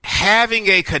having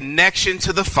a connection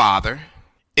to the Father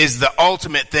is the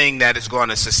ultimate thing that is going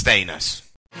to sustain us.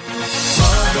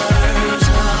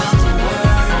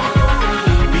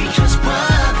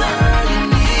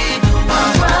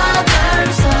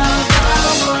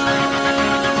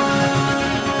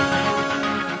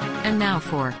 And now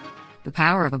for the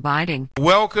power of abiding.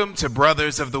 Welcome to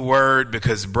Brothers of the Word,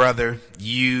 because brother,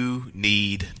 you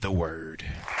need the Word.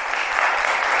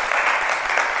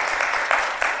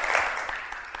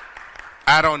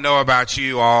 I don't know about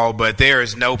you all, but there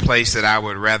is no place that I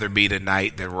would rather be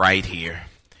tonight than right here,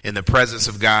 in the presence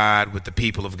of God, with the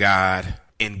people of God,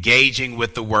 engaging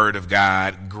with the Word of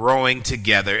God, growing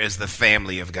together as the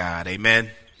family of God. Amen.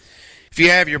 If you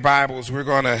have your Bibles, we're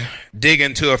going to dig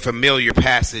into a familiar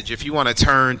passage. If you want to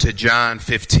turn to John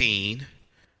 15,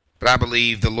 but I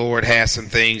believe the Lord has some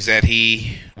things that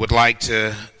he would like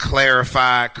to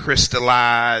clarify,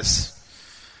 crystallize,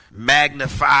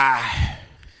 magnify,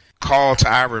 call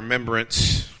to our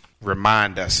remembrance,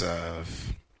 remind us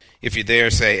of. If you're there,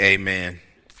 say amen.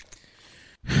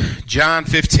 John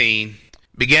 15,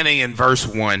 beginning in verse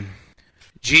 1,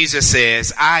 Jesus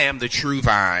says, I am the true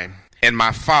vine, and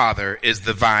my Father is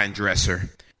the vine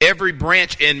dresser. Every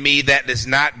branch in me that does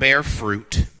not bear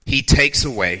fruit, he takes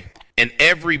away. And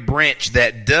every branch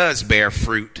that does bear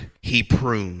fruit, he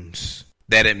prunes,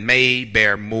 that it may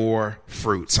bear more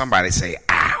fruit. Somebody say,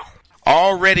 ow.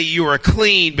 Already you are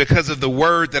clean because of the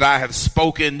word that I have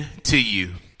spoken to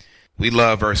you. We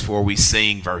love verse 4. We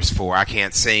sing verse 4. I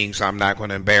can't sing, so I'm not going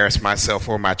to embarrass myself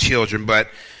or my children. But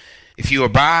if you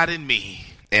abide in me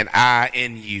and I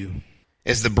in you,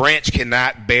 as the branch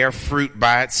cannot bear fruit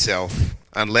by itself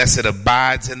unless it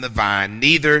abides in the vine,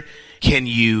 neither can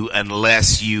you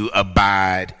unless you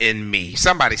abide in me.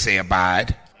 Somebody say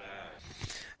abide.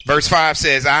 Verse 5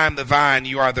 says, I am the vine,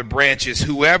 you are the branches.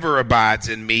 Whoever abides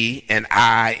in me and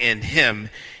I in him,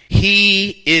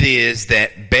 he it is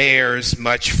that bears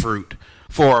much fruit.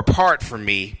 For apart from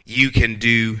me, you can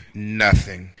do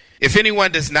nothing. If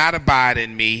anyone does not abide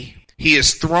in me, he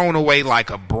is thrown away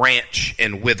like a branch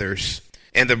and withers.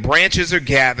 And the branches are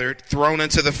gathered, thrown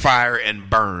into the fire, and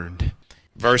burned.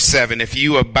 Verse 7, if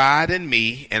you abide in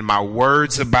me and my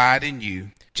words abide in you,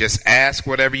 just ask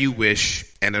whatever you wish,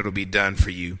 and it'll be done for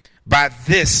you. By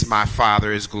this my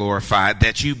Father is glorified,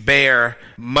 that you bear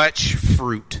much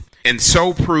fruit, and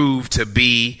so prove to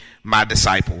be my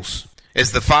disciples.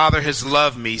 As the Father has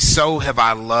loved me, so have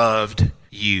I loved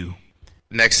you.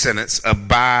 Next sentence,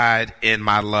 abide in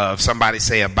my love. Somebody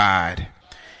say abide.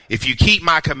 If you keep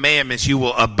my commandments, you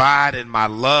will abide in my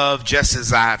love, just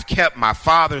as I have kept my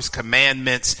Father's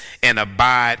commandments and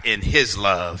abide in his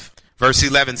love. Verse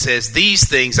 11 says, these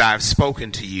things I have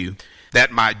spoken to you,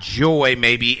 that my joy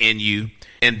may be in you,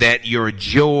 and that your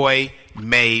joy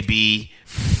may be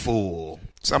full.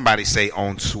 Somebody say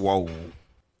on swole.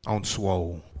 On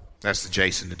swole. That's the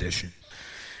Jason edition.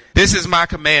 This is my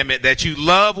commandment, that you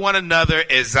love one another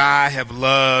as I have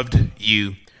loved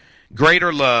you.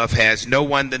 Greater love has no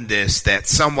one than this, that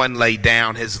someone lay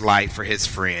down his life for his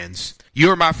friends. You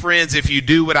are my friends if you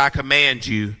do what I command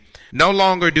you. No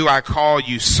longer do I call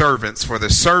you servants, for the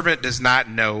servant does not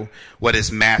know what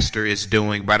his master is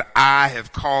doing, but I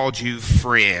have called you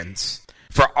friends.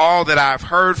 For all that I have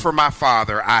heard from my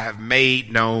Father, I have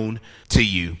made known to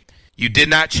you. You did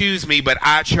not choose me, but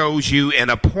I chose you and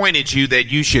appointed you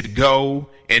that you should go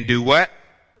and do what?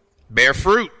 Bear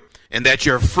fruit, and that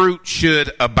your fruit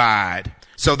should abide,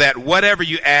 so that whatever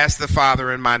you ask the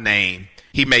Father in my name,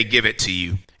 he may give it to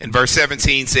you. And verse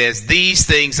 17 says, these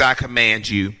things I command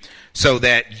you, so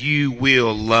that you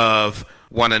will love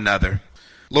one another.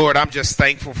 Lord, I'm just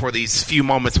thankful for these few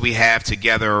moments we have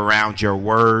together around your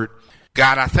word.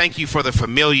 God, I thank you for the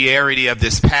familiarity of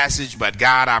this passage, but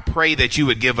God, I pray that you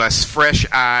would give us fresh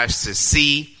eyes to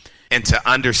see and to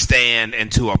understand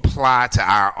and to apply to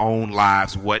our own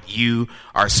lives what you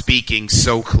are speaking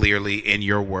so clearly in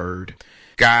your word.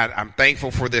 God, I'm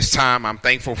thankful for this time. I'm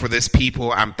thankful for this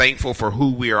people. I'm thankful for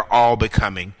who we are all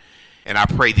becoming. And I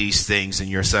pray these things in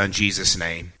your son, Jesus'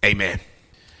 name. Amen.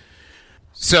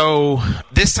 So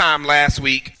this time last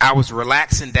week, I was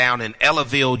relaxing down in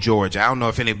Ellaville, Georgia. I don't know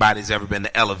if anybody's ever been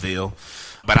to Ellaville,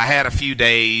 but I had a few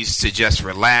days to just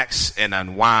relax and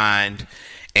unwind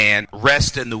and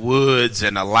rest in the woods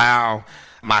and allow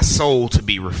my soul to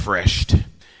be refreshed.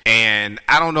 And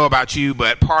I don't know about you,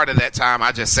 but part of that time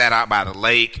I just sat out by the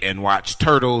lake and watched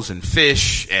turtles and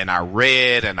fish, and I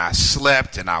read and I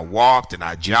slept and I walked and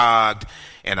I jogged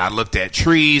and I looked at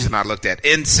trees and I looked at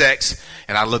insects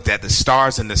and I looked at the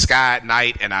stars in the sky at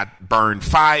night and I burned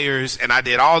fires and I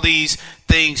did all these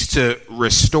things to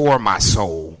restore my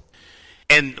soul.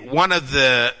 And one of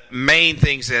the main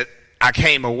things that I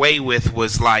came away with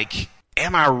was like,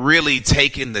 am I really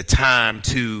taking the time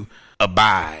to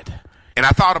abide? And I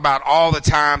thought about all the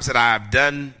times that I've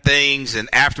done things, and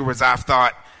afterwards I've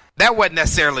thought that wasn't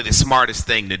necessarily the smartest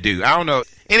thing to do. I don't know.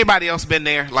 Anybody else been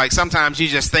there? Like sometimes you're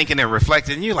just thinking and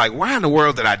reflecting, and you're like, why in the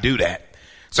world did I do that?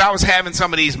 So I was having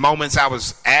some of these moments. I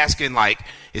was asking, like,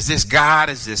 is this God?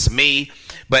 Is this me?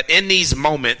 But in these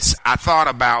moments, I thought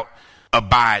about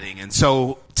abiding. And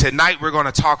so tonight we're going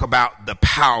to talk about the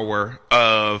power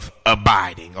of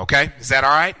abiding. Okay? Is that all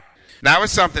right? Now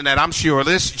it's something that I'm sure,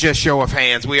 let's just show of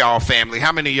hands. We all family.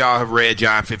 How many of y'all have read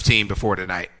John 15 before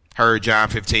tonight? Heard John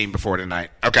 15 before tonight?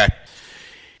 Okay.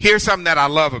 Here's something that I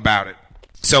love about it.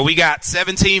 So we got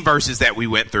 17 verses that we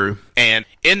went through. And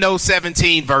in those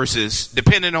 17 verses,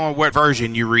 depending on what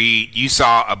version you read, you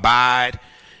saw abide.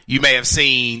 You may have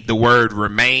seen the word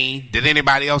remain. Did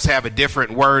anybody else have a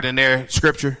different word in their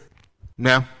scripture?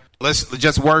 No? Let's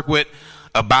just work with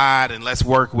abide and let's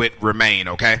work with remain,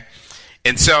 okay?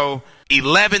 And so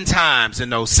 11 times in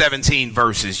those 17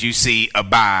 verses, you see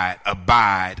abide,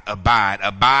 abide, abide,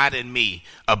 abide in me,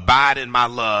 abide in my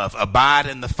love, abide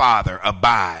in the Father,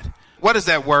 abide. What does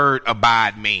that word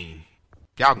abide mean?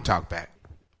 Y'all can talk back.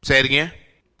 Say it again.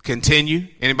 Continue.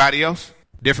 Anybody else?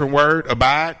 Different word,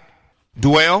 abide.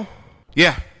 Dwell.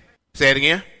 Yeah. Say it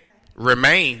again.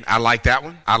 Remain. I like that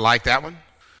one. I like that one.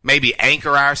 Maybe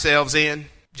anchor ourselves in.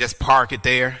 Just park it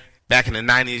there. Back in the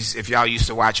 90s, if y'all used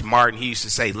to watch Martin, he used to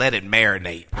say, let it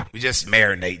marinate. We just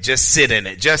marinate. Just sit in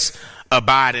it. Just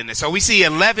abide in it. So we see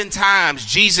 11 times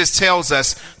Jesus tells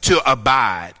us to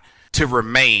abide, to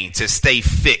remain, to stay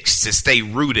fixed, to stay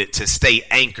rooted, to stay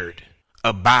anchored.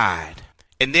 Abide.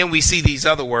 And then we see these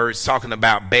other words talking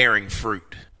about bearing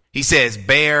fruit. He says,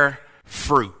 bear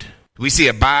fruit. We see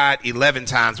abide 11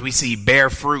 times. We see bear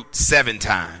fruit 7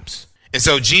 times. And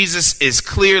so Jesus is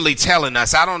clearly telling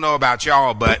us, I don't know about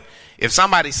y'all, but if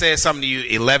somebody says something to you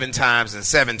 11 times and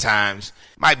 7 times,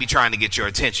 might be trying to get your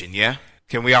attention, yeah?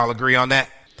 Can we all agree on that?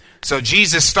 So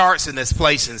Jesus starts in this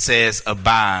place and says,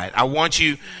 abide. I want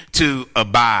you to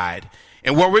abide.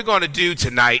 And what we're going to do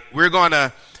tonight, we're going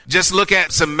to just look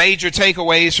at some major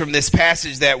takeaways from this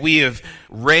passage that we have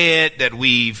read, that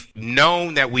we've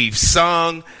known, that we've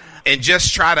sung, and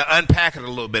just try to unpack it a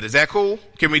little bit. Is that cool?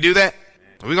 Can we do that?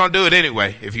 We're going to do it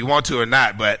anyway, if you want to or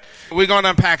not, but we're going to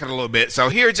unpack it a little bit. So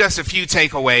here are just a few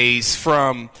takeaways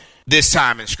from this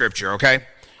time in Scripture, okay?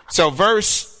 So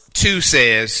verse 2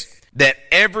 says that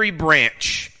every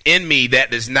branch in me that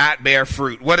does not bear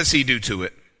fruit, what does he do to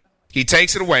it? He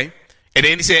takes it away. And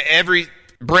then he said every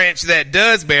branch that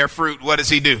does bear fruit, what does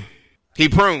he do? He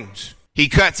prunes. He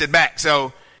cuts it back.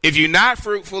 So if you're not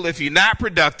fruitful, if you're not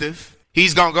productive,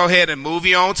 he's going to go ahead and move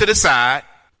you on to the side.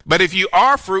 But if you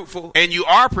are fruitful and you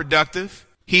are productive,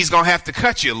 he's going to have to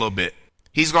cut you a little bit.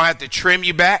 He's going to have to trim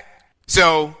you back.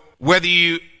 So whether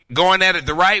you going at it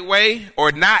the right way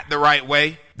or not the right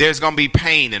way, there's going to be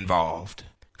pain involved,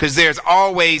 because there's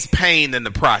always pain in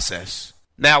the process.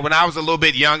 Now, when I was a little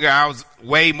bit younger, I was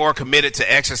way more committed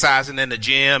to exercising in the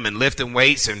gym and lifting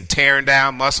weights and tearing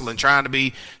down muscle and trying to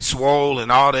be swole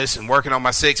and all this and working on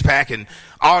my 6-pack and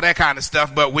all that kind of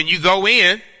stuff. But when you go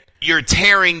in, you're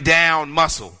tearing down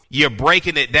muscle. You're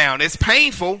breaking it down. It's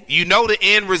painful. You know the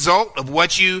end result of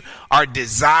what you are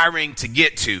desiring to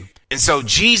get to. And so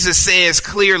Jesus says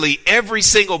clearly, every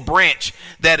single branch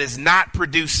that is not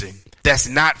producing, that's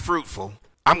not fruitful,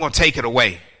 I'm going to take it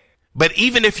away. But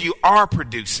even if you are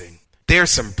producing, there's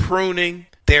some pruning,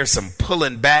 there's some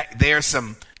pulling back, there's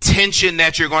some tension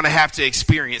that you're going to have to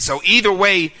experience. So either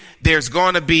way, there's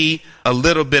going to be a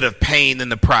little bit of pain in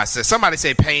the process. Somebody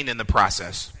say pain in the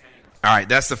process. All right,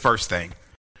 that's the first thing.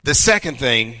 The second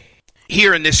thing,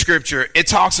 here in this scripture, it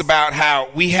talks about how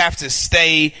we have to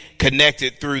stay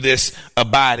connected through this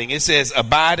abiding. It says,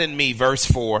 abide in me, verse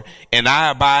 4, and I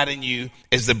abide in you,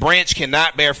 as the branch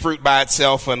cannot bear fruit by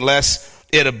itself unless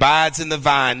it abides in the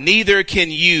vine. Neither can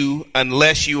you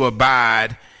unless you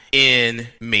abide in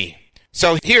me.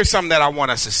 So here's something that I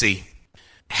want us to see.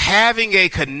 Having a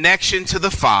connection to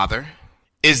the Father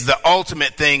is the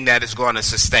ultimate thing that is going to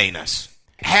sustain us.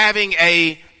 Having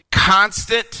a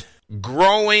constant,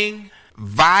 growing,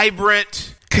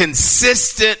 vibrant,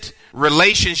 consistent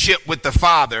relationship with the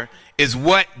Father is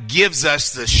what gives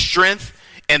us the strength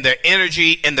and the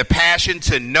energy and the passion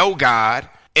to know God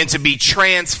and to be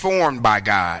transformed by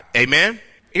God. Amen?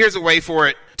 Here's a way for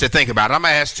it to think about it. I'm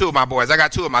going to ask 2 of my boys. I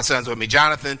got 2 of my sons with me,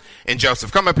 Jonathan and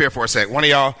Joseph. Come up here for a sec. One of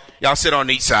y'all sit on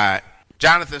each side.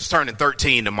 Jonathan's turning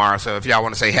 13 tomorrow, so if y'all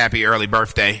want to say happy early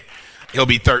birthday, he'll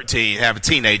be 13, have a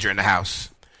teenager in the house.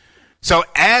 So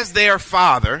as their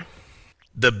father,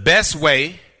 the best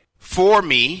way for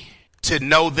me to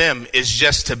know them is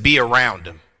just to be around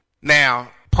them.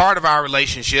 Now, part of our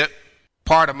relationship,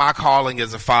 part of my calling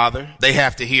as a father, they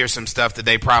have to hear some stuff that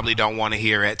they probably don't want to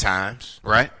hear at times,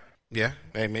 right? Yeah.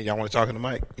 Amen. Y'all want to talk in the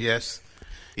mic? Yes.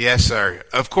 Yes, sir.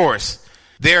 Of course.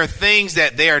 There are things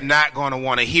that they are not going to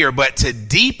want to hear, but to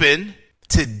deepen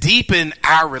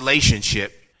our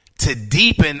relationship, to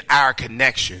deepen our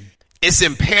connection, it's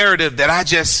imperative that I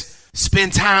just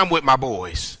spend time with my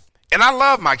boys. And I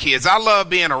love my kids. I love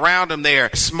being around them. They're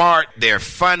smart. They're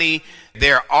funny.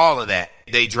 They're all of that.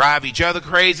 They drive each other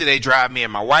crazy. They drive me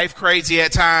and my wife crazy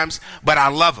at times, but I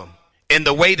love them. And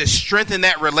the way to strengthen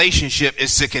that relationship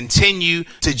is to continue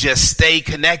to just stay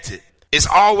connected. It's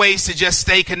always to just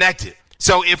stay connected.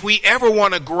 So if we ever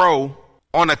want to grow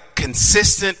on a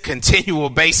consistent, continual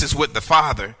basis with the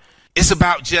Father, it's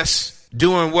about just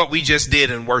doing what we just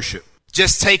did in worship.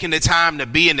 Just taking the time to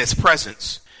be in his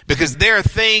presence. Because there are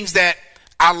things that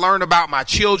I learn about my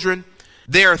children.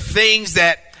 There are things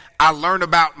that I learn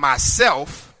about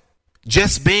myself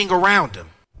just being around them.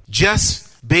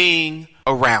 Just being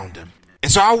around them.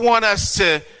 And so I want us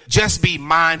to just be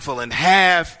mindful and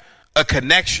have a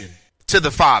connection to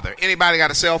the Father. Anybody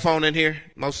got a cell phone in here?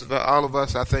 All of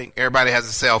us, I think. Everybody has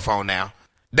a cell phone now.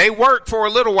 They work for a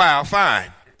little while,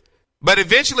 fine. But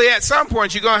eventually at some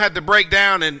point you're going to have to break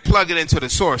down and plug it into the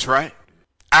source, right?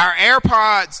 Our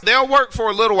AirPods, they'll work for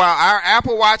a little while. Our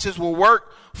Apple Watches will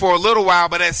work for a little while,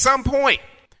 but at some point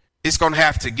it's going to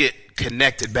have to get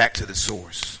connected back to the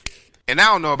source. And I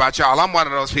don't know about y'all. I'm one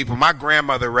of those people. My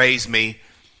grandmother raised me.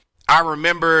 I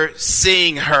remember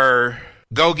seeing her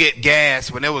go get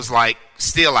gas when it was like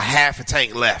still a half a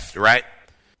tank left, right?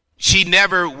 She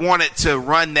never wanted to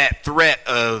run that threat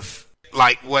of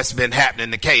like what's been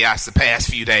happening, the chaos the past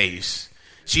few days.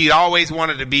 She always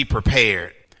wanted to be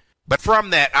prepared. But from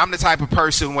that, I'm the type of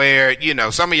person where,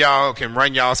 some of y'all can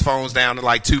run y'all's phones down to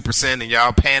like 2% and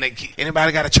y'all panic.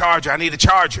 Anybody got a charger? I need a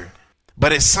charger.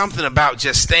 But it's something about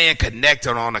just staying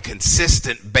connected on a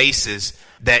consistent basis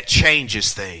that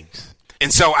changes things.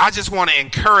 And so I just want to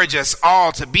encourage us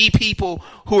all to be people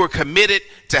who are committed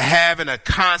to having a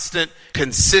constant,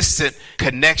 consistent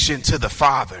connection to the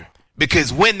Father.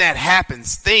 Because when that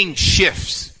happens, things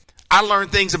shifts. I learn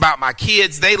things about my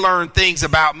kids. They learn things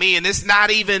about me. And it's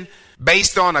not even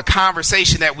based on a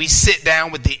conversation that we sit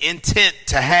down with the intent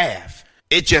to have.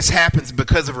 It just happens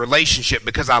because of relationship,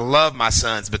 because I love my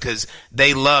sons, because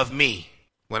they love me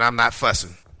when I'm not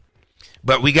fussing.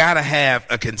 But we got to have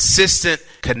a consistent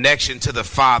connection to the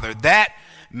Father. That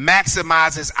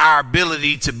maximizes our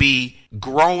ability to be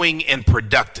growing and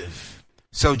productive.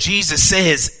 So Jesus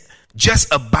says,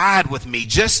 just abide with me.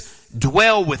 Just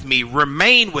dwell with me,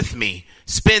 remain with me,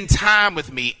 spend time with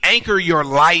me, anchor your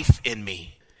life in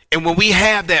me. And when we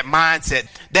have that mindset,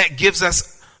 that gives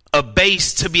us a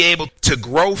base to be able to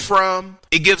grow from.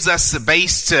 It gives us the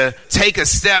base to take a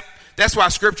step. That's why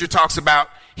scripture talks about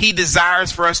he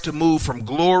desires for us to move from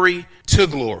glory to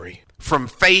glory, from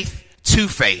faith to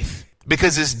faith,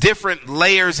 because it's different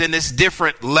layers and it's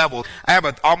different levels. I have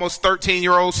an almost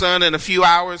 13-year-old son in a few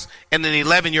hours and an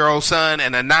 11-year-old son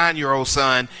and a 9-year-old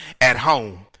son at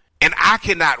home. And I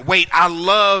cannot wait. I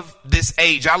love this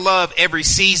age. I love every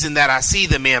season that I see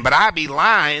them in, but I'd be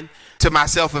lying to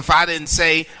myself if I didn't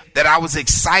say that I was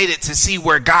excited to see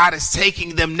where God is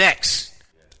taking them next.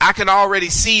 I can already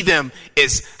see them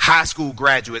as high school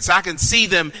graduates. I can see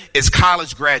them as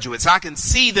college graduates. I can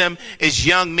see them as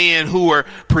young men who are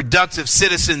productive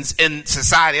citizens in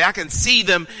society. I can see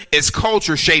them as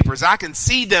culture shapers. I can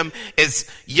see them as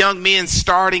young men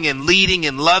starting and leading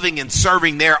and loving and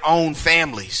serving their own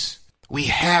families. We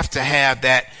have to have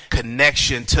that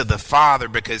connection to the Father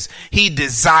because he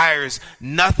desires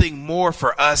nothing more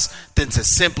for us than to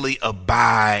simply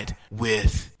abide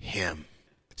with him.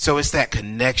 So it's that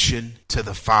connection to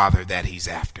the Father that he's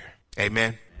after.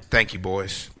 Amen. Thank you,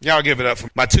 boys. Y'all give it up for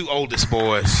my two oldest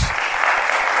boys.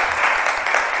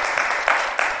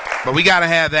 But we got to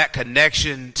have that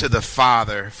connection to the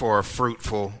Father for a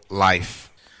fruitful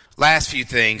life. Last few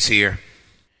things here.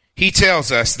 He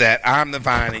tells us that I'm the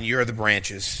vine and you're the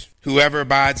branches. Whoever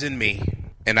abides in me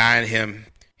and I in him,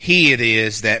 he it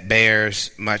is that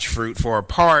bears much fruit. For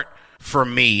apart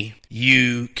from me,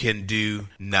 you can do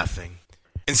nothing.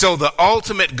 And so the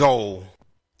ultimate goal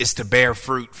is to bear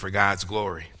fruit for God's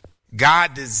glory.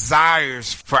 God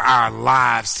desires for our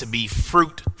lives to be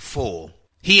fruitful.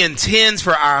 He intends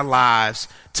for our lives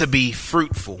to be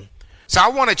fruitful. So I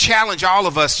want to challenge all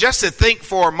of us just to think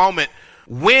for a moment,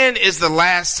 when is the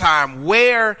last time,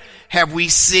 where have we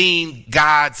seen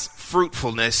God's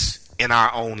fruitfulness in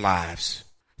our own lives?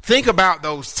 Think about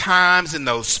those times and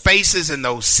those spaces and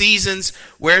those seasons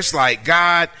where it's like,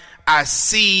 God, I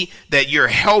see that you're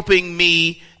helping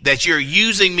me, that you're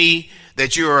using me,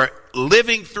 that you're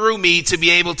living through me to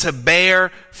be able to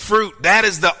bear fruit. That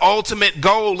is the ultimate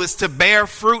goal, is to bear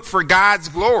fruit for God's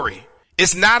glory.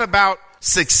 It's not about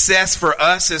success for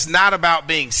us. It's not about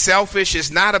being selfish.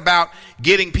 It's not about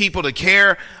getting people to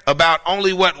care about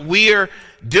only what we're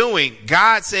doing.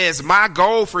 God says, my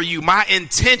goal for you, my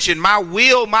intention, my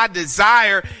will, my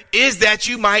desire is that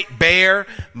you might bear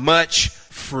much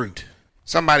fruit.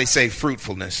 Somebody say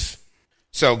fruitfulness.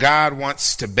 So God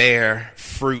wants to bear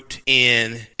fruit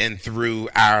in and through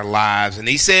our lives. And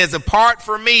he says, apart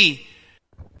from me,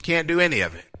 can't do any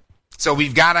of it. So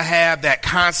we've got to have that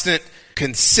constant,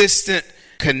 consistent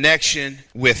connection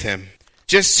with him.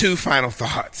 Just two final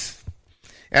thoughts.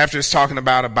 After it's talking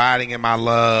about abiding in my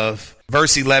love,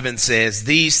 verse 11 says,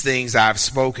 these things I've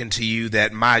spoken to you,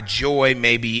 that my joy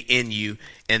may be in you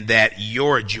and that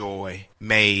your joy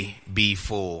may be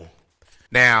full.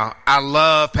 Now, I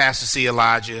love Pastor C.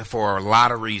 Elijah for a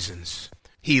lot of reasons.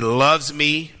 He loves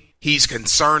me. He's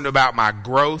concerned about my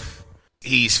growth.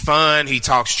 He's fun. He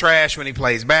talks trash when he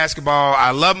plays basketball.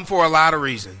 I love him for a lot of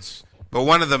reasons. But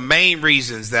one of the main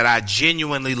reasons that I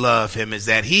genuinely love him is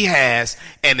that he has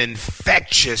an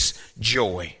infectious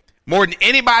joy. More than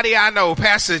anybody I know,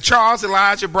 Pastor Charles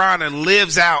Elijah Bronner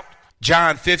lives out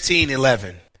John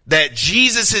 15:11. That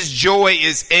Jesus' joy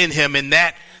is in him, and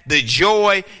that the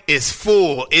joy is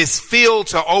full, is filled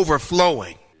to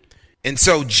overflowing. And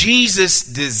so Jesus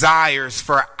desires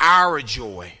for our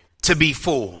joy to be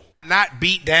full, not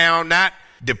beat down, not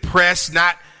depressed,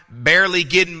 not barely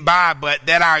getting by, but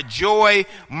that our joy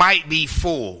might be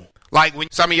full. Like when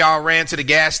some of y'all ran to the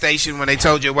gas station when they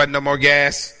told you it wasn't no more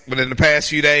gas within the past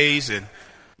few days. And,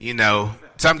 you know,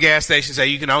 some gas stations say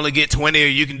you can only get 20 or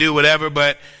you can do whatever.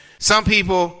 But some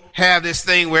people have this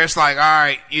thing where it's like, all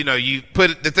right, you know, you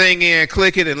put the thing in,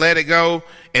 click it and let it go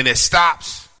and it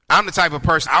stops. I'm the type of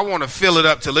person, I want to fill it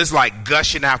up till it's like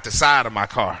gushing out the side of my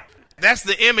car. That's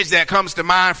the image that comes to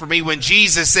mind for me when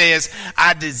Jesus says,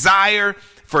 I desire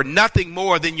for nothing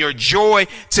more than your joy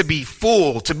to be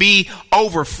full, to be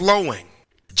overflowing.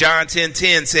 John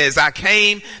 10:10 says, I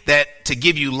came that to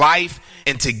give you life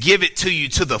and to give it to you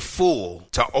to the full,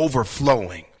 to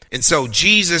overflowing. And so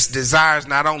Jesus desires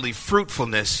not only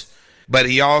fruitfulness, but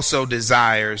he also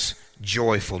desires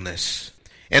joyfulness.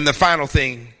 And the final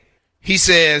thing, he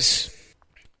says,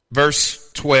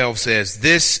 verse 12 says,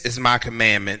 this is my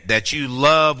commandment, that you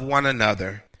love one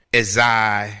another as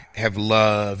I have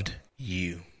loved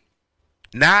you.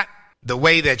 Not the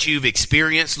way that you've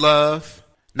experienced love,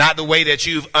 not the way that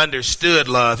you've understood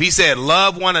love. He said,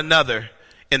 love one another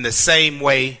in the same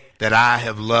way that I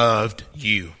have loved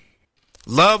you.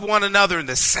 Love one another in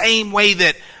the same way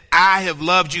that I have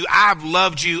loved you. I've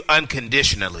loved you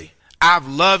unconditionally. I've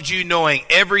loved you knowing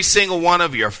every single one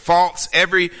of your faults,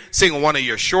 every single one of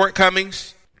your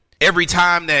shortcomings. Every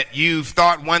time that you've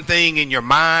thought one thing in your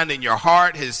mind and your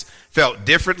heart has felt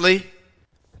differently.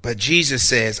 But Jesus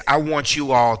says, I want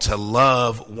you all to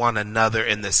love one another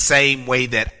in the same way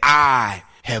that I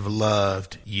have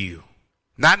loved you.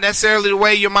 Not necessarily the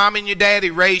way your mom and your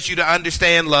daddy raised you to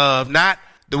understand love. Not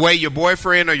the way your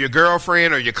boyfriend or your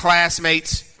girlfriend or your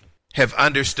classmates have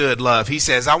understood love. He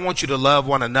says, I want you to love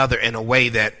one another in a way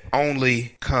that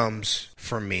only comes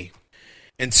from me.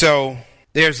 And so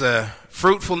there's a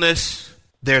fruitfulness,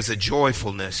 there's a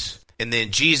joyfulness, and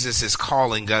then Jesus is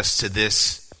calling us to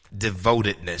this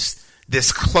devotedness,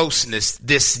 this closeness,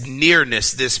 this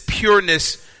nearness, this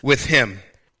pureness with him.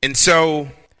 And so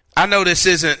I know this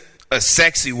isn't a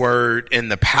sexy word in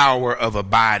the power of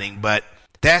abiding, but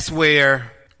that's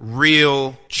where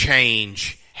real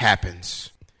change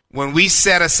happens. When we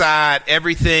set aside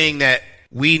everything that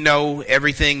we know,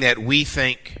 everything that we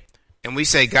think, and we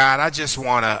say, God, I just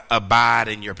want to abide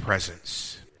in your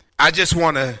presence. I just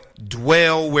want to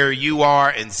dwell where you are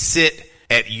and sit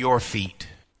at your feet.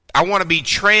 I want to be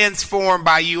transformed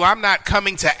by you. I'm not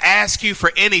coming to ask you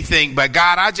for anything, but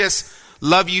God, I just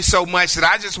love you so much that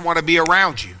I just want to be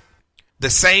around you. The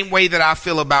same way that I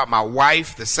feel about my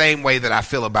wife, the same way that I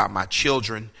feel about my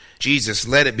children, Jesus,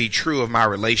 let it be true of my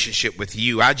relationship with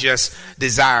you. I just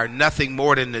desire nothing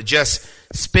more than to just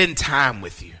spend time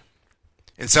with you.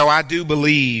 And so I do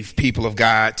believe, people of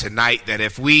God, tonight that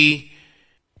if we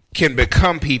can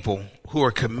become people who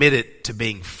are committed to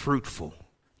being fruitful,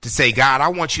 to say, God, I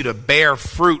want you to bear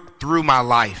fruit through my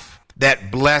life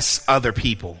that bless other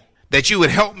people, that you would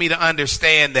help me to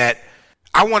understand that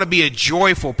I want to be a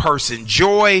joyful person,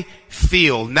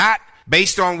 joy-filled, not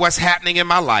based on what's happening in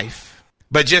my life,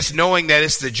 but just knowing that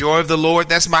it's the joy of the Lord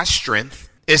that's my strength.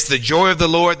 It's the joy of the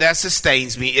Lord that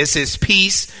sustains me. It's his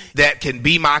peace that can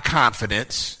be my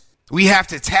confidence. We have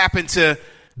to tap into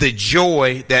the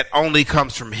joy that only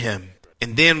comes from him.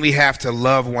 And then we have to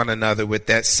love one another with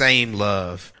that same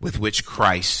love with which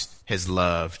Christ has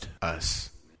loved us.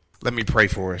 Let me pray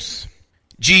for us.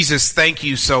 Jesus, thank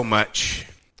you so much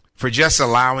for just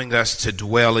allowing us to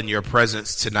dwell in your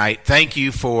presence tonight. Thank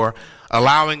you for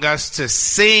allowing us to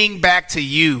sing back to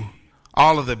you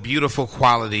all of the beautiful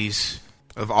qualities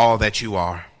of all that you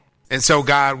are. And so,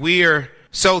 God, we are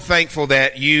so thankful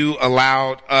that you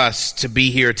allowed us to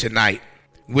be here tonight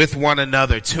with one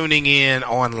another, tuning in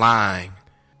online,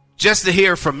 just to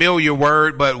hear a familiar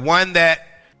word, but one that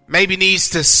maybe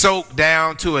needs to soak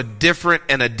down to a different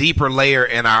and a deeper layer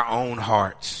in our own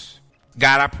hearts.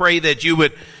 God, I pray that you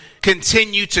would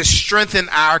continue to strengthen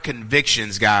our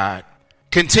convictions, God.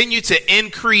 Continue to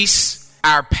increase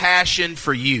our passion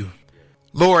for you.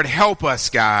 Lord, help us,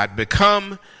 God,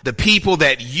 become the people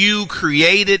that you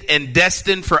created and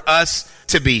destined for us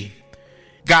to be.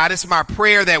 God, it's my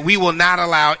prayer that we will not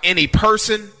allow any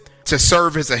person to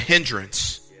serve as a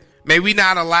hindrance. May we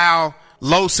not allow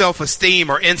low self-esteem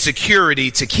or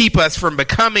insecurity to keep us from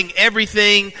becoming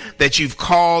everything that you've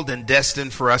called and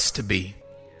destined for us to be.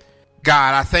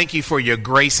 God, I thank you for your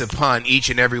grace upon each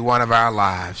and every one of our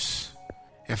lives.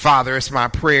 And Father, it's my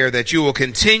prayer that you will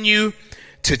continue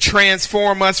to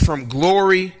transform us from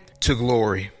glory to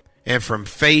glory and from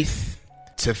faith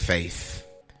to faith.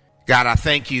 God, I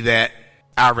thank you that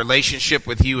our relationship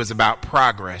with you is about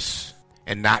progress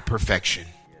and not perfection.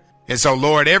 And so,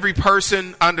 Lord, every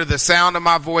person under the sound of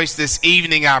my voice this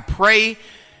evening, I pray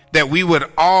that we would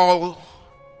all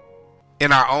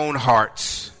in our own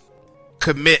hearts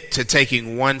commit to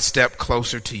taking one step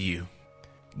closer to you.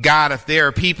 God, if there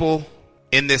are people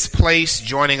in this place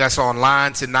joining us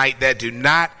online tonight that do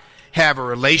not have a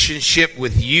relationship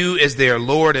with you as their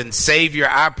Lord and Savior,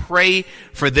 I pray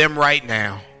for them right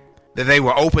now that they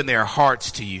will open their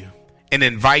hearts to you and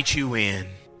invite you in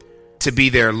to be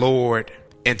their Lord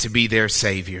and to be their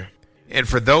Savior. And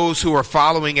for those who are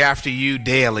following after you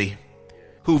daily,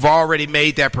 who've already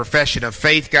made that profession of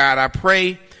faith, God, I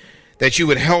pray that you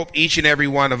would help each and every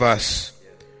one of us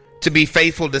to be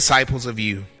faithful disciples of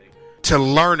you, to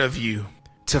learn of you,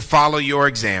 to follow your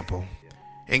example.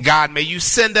 And God, may you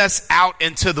send us out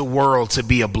into the world to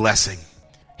be a blessing.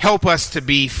 Help us to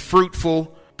be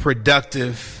fruitful,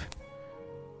 productive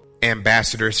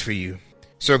ambassadors for you.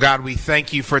 So God, we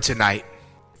thank you for tonight.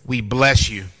 We bless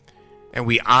you and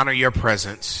we honor your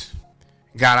presence.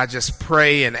 God, I just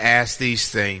pray and ask these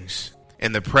things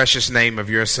in the precious name of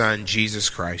your Son, Jesus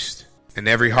Christ. And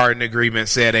every heart in agreement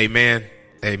said amen,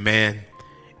 amen,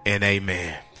 and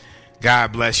amen.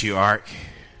 God bless you, Ark.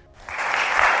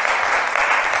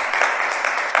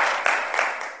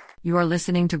 You are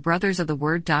listening to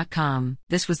brothersoftheword.com.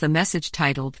 This was the message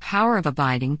titled Power of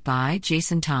Abiding by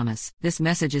Jason Thomas. This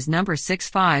message is number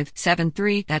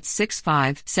 6573. That's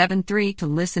 6573. To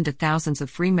listen to thousands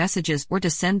of free messages or to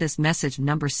send this message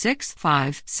number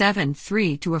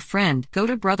 6573 to a friend, go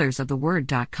to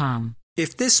brothersoftheword.com.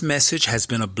 If this message has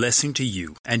been a blessing to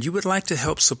you and you would like to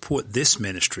help support this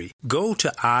ministry, go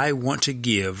to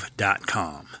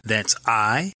iwanttogive.com. That's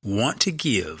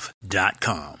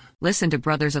iwanttogive.com. Listen to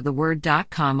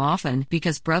brothersoftheword.com often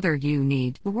because, brother, you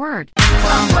need the word.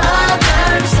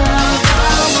 Brothers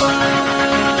of the Word.